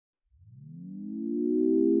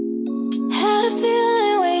Had a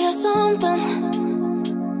feeling we had something.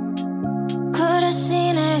 Could have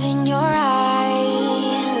seen it in your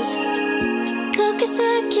eyes. Took a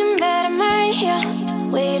second, but I'm right here,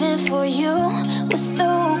 waiting for you with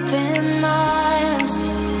open arms.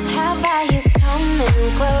 How about you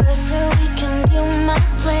coming closer? We can do my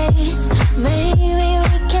place. Maybe we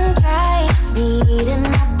can try meeting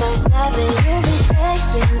up by 7. You'll be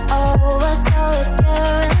saying over, so it's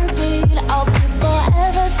guaranteed. I'll be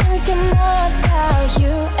forever thinking more about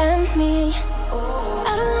you and me.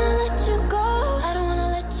 I don't wanna let you go. I don't wanna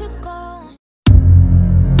let you go.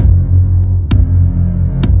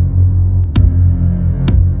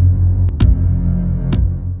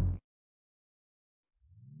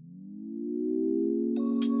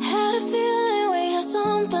 Had a feeling we had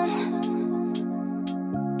something.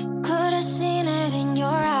 Could have seen it in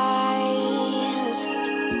your eyes.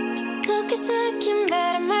 Took a second,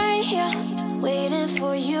 but I'm right here, waiting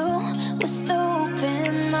for you with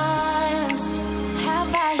open arms. How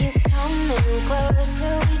about you coming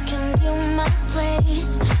closer? We can do my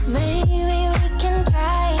place. Maybe we can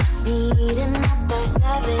try meeting up by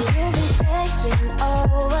 7. You'll be saying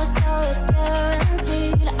over, so it's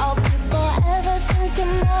guaranteed. I'll be forever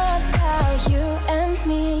thinking more about you and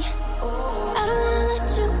me. I don't wanna let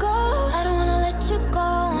you go. I don't wanna let you go.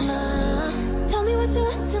 Tell me what you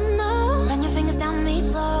want to know. Run your fingers down me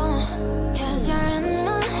slow. 'Cause you're in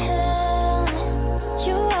my head.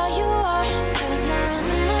 You are, 'cause you're in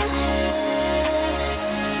my head.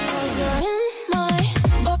 'Cause you're in my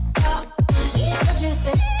what you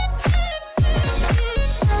think?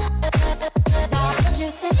 What you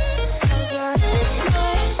think? 'Cause you're in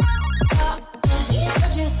my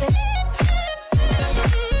what you think?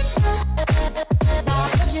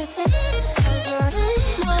 What you think? 'Cause you're in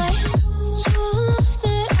my you love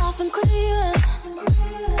that I've been craving.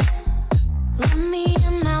 Let me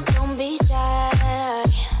in now, don't be shy.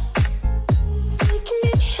 We can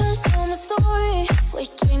be a summer story where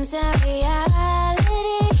dreams and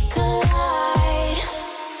reality collide.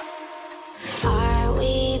 Are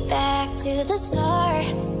we back to the start?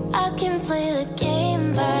 I can play the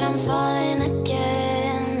game, but I'm falling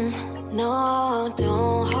again. No,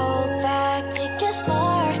 don't hold back, take it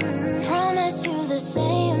far. Promise you the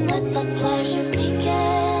same, let the pleasure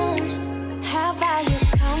begin. How about you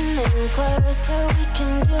coming closer? We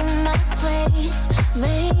can do my place.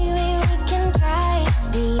 Maybe we can try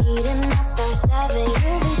meeting up by 7.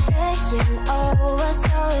 You'll be saying over,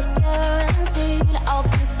 so it's guaranteed. I'll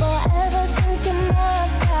be forever thinking more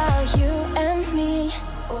about you and me.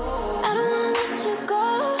 I don't wanna let you go.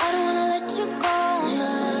 I don't wanna let you go.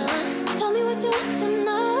 Tell me what you want to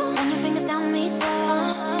know. Run your fingers down me slow.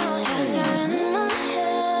 'Cause you're in my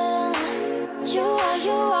head. You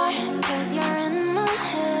are, 'cause you're in my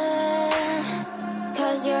head.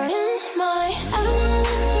 'Cause you're in my I don't wanna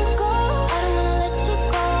let you go. I don't wanna let you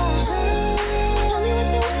go. Tell me what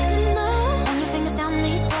you want to know. Run your fingers down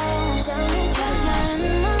me slow. 'Cause you're in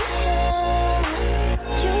my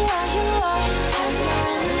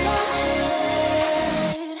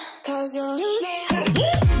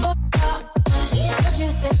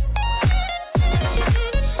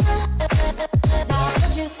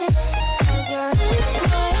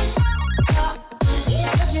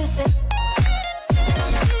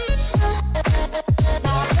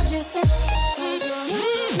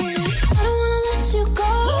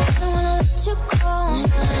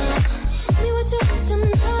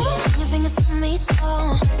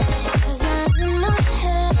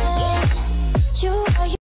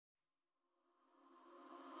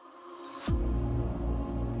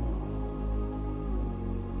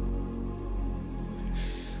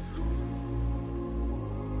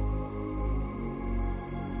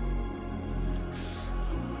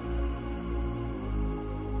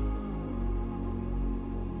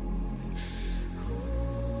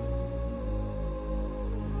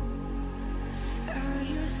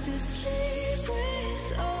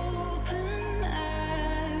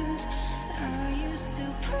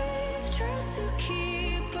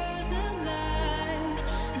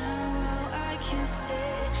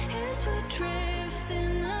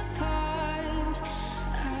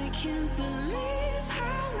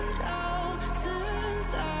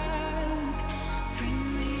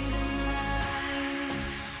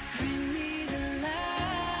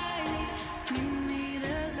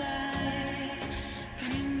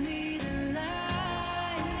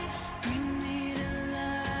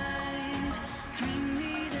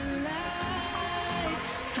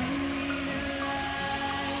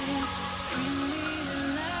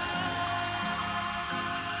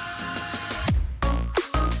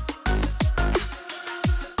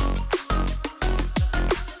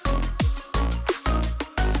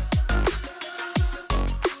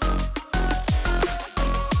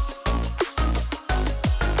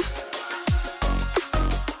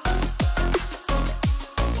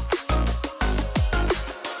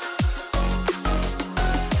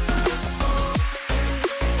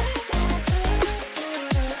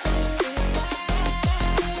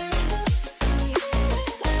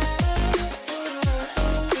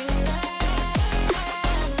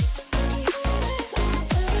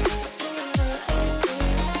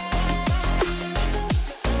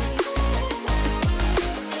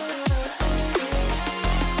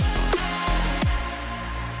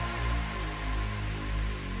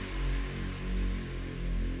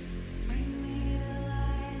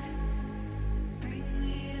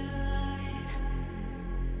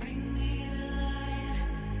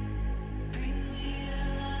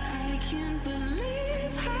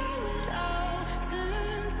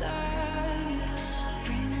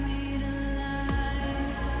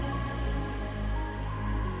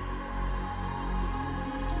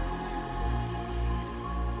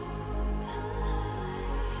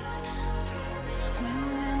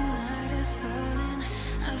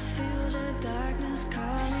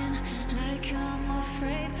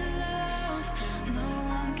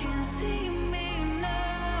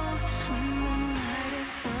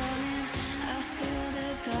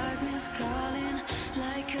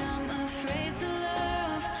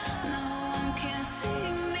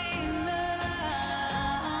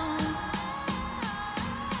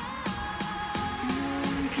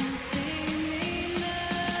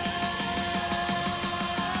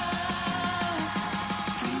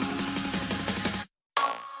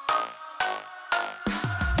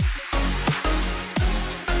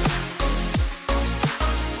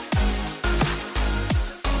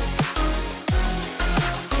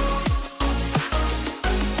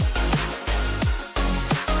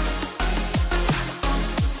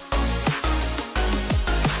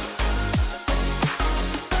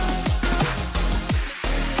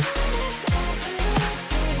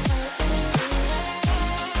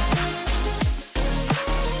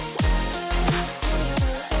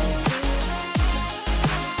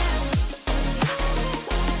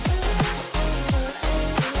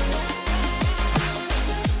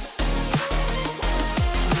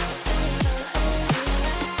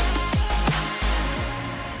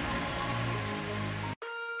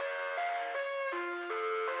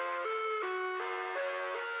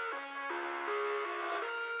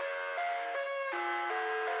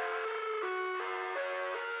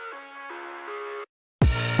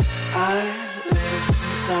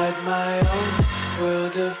inside my own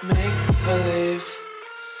world of make-believe.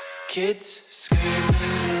 Kids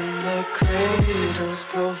screaming in the cradles,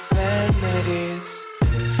 profanities.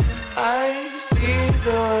 I see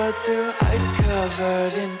the world through eyes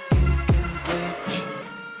covered in ink and bleach.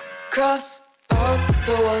 Cross out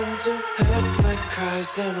the ones who heard my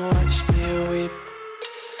cries and watched me weep.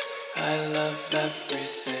 I love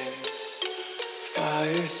everything.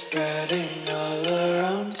 Fire spreading all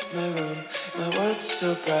around my room. My world's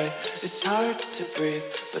so bright, it's hard to breathe,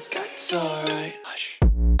 but that's alright. Hush.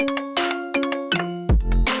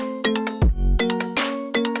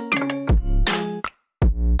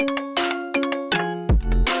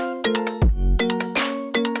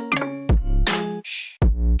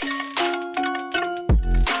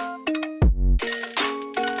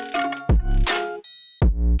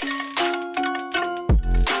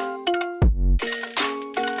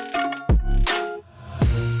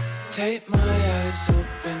 Take my eyes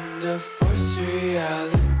open to force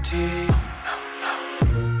reality.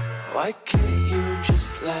 Why can't you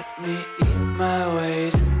just let me eat my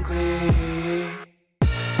weight in glee?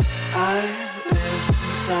 I live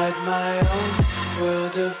inside my own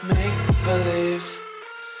world of make-believe.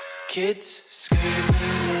 Kids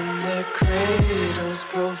screaming in their cradles,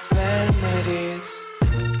 profanities.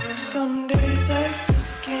 Some days I feel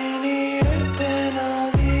skinnier than all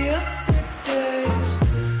the other days.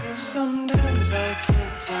 Sometimes I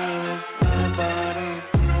can't tell if my body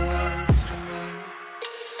belongs to me.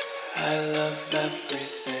 I love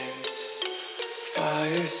everything.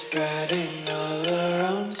 Fire spreading all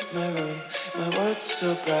around my room. My world's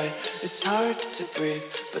so bright, it's hard to breathe,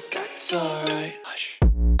 but that's alright. Hush.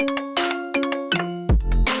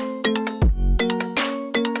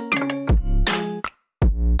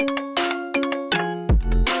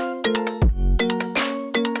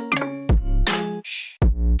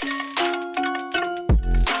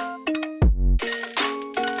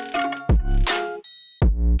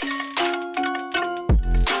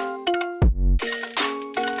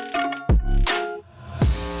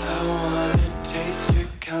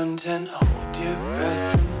 Hold your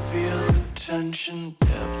breath and feel the tension.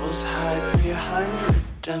 Devils hide behind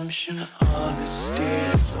redemption. Honesty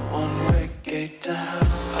is a one-way gate to hell.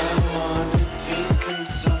 I wanna taste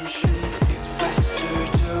consumption. Breathe faster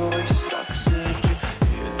to waste oxygen.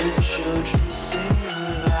 Hear the children sing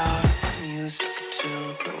aloud. It's music till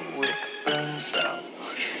the wick burns out.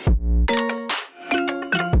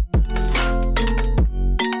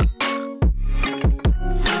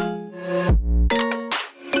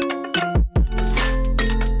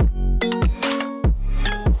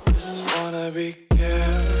 Be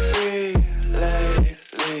carefree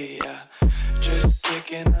lately, yeah. Just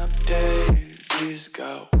kicking up daisies.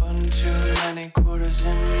 Got one too many quarters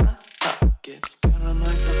in my pockets. Count 'em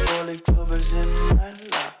like the 4-leaf clovers in my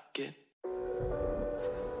locket.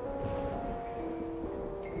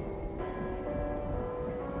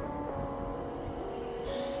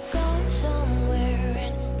 Gone somewhere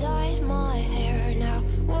and dyed my hair. Now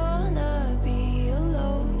wanna be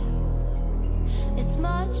alone. It's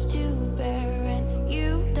much to bear and you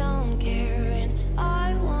don't care, and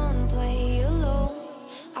I won't play alone.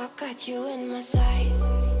 I got you in my sight.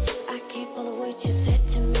 I keep all the words you said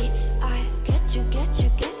to me. I get you, get you,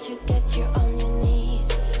 get you, get you on your knees.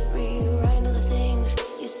 Rewrite all the things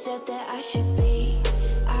you said that I should be.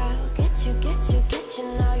 I'll get you, get you, get you.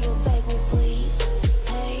 Now you beg me please.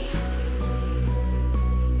 Hey,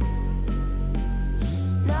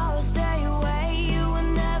 now I stay away. You were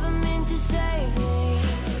never meant to save me.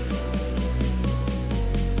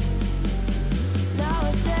 Now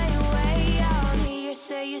I stay away. I don't hear you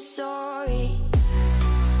say you're sorry.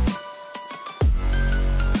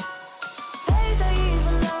 Hate I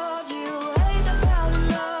even loved you. Hate I fell in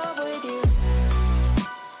love with you.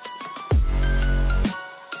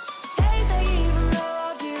 Hate I even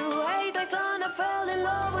loved you. Hate I kinda fell in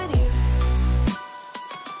love with you.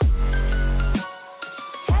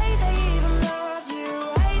 Hate I even loved you.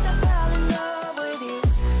 Hate I fell in love with you.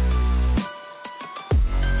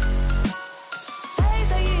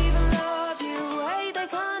 Hate I even loved you. Hate I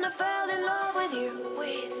kinda fell in love with you.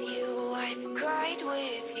 With you, I cried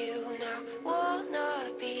with you. Now wanna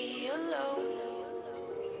be alone.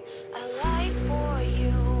 I lied for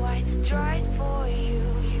you. I tried for you.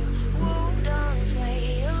 You wouldn't play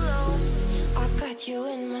alone. I got you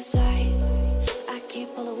in my sight. I keep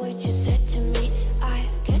all the words you said to me. I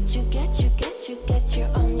get you, get you, get you, get you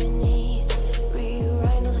on your knees.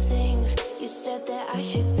 Rewrite all the things you said that I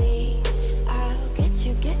should be. I'll get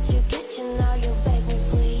you, get you, get you. Now you beg me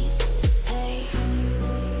please. Hey,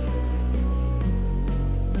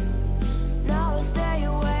 now I stay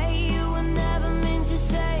away. You were never meant to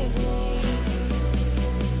say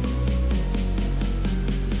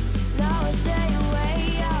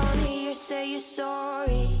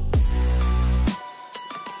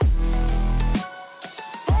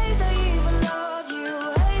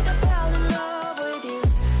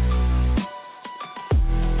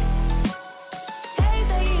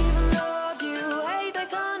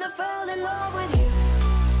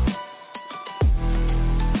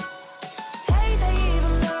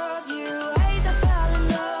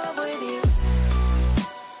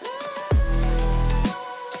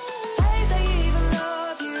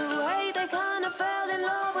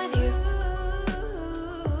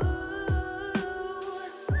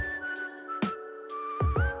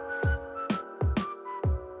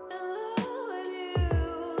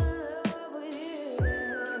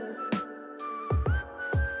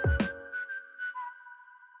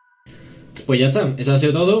Pues ya está, eso ha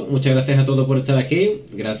sido todo. Muchas gracias a todos por estar aquí.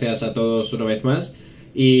 Gracias a todos una vez más.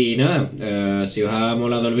 Y nada, si os ha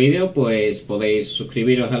molado el vídeo, pues podéis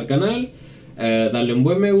suscribiros al canal, darle un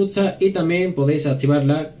buen me gusta y también podéis activar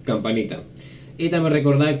la campanita. Y también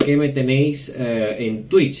recordad que me tenéis en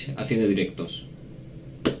Twitch haciendo directos.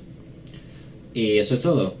 Y eso es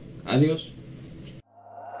todo. Adiós.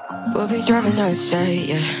 We'll be driving down the state,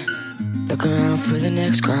 yeah. Looking around for the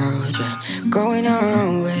next crowd, yeah. Going our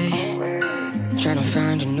own way, trying to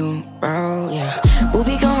find a new route, yeah. We'll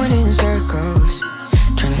be going in circles,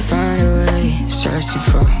 trying to find a way, searching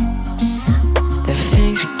for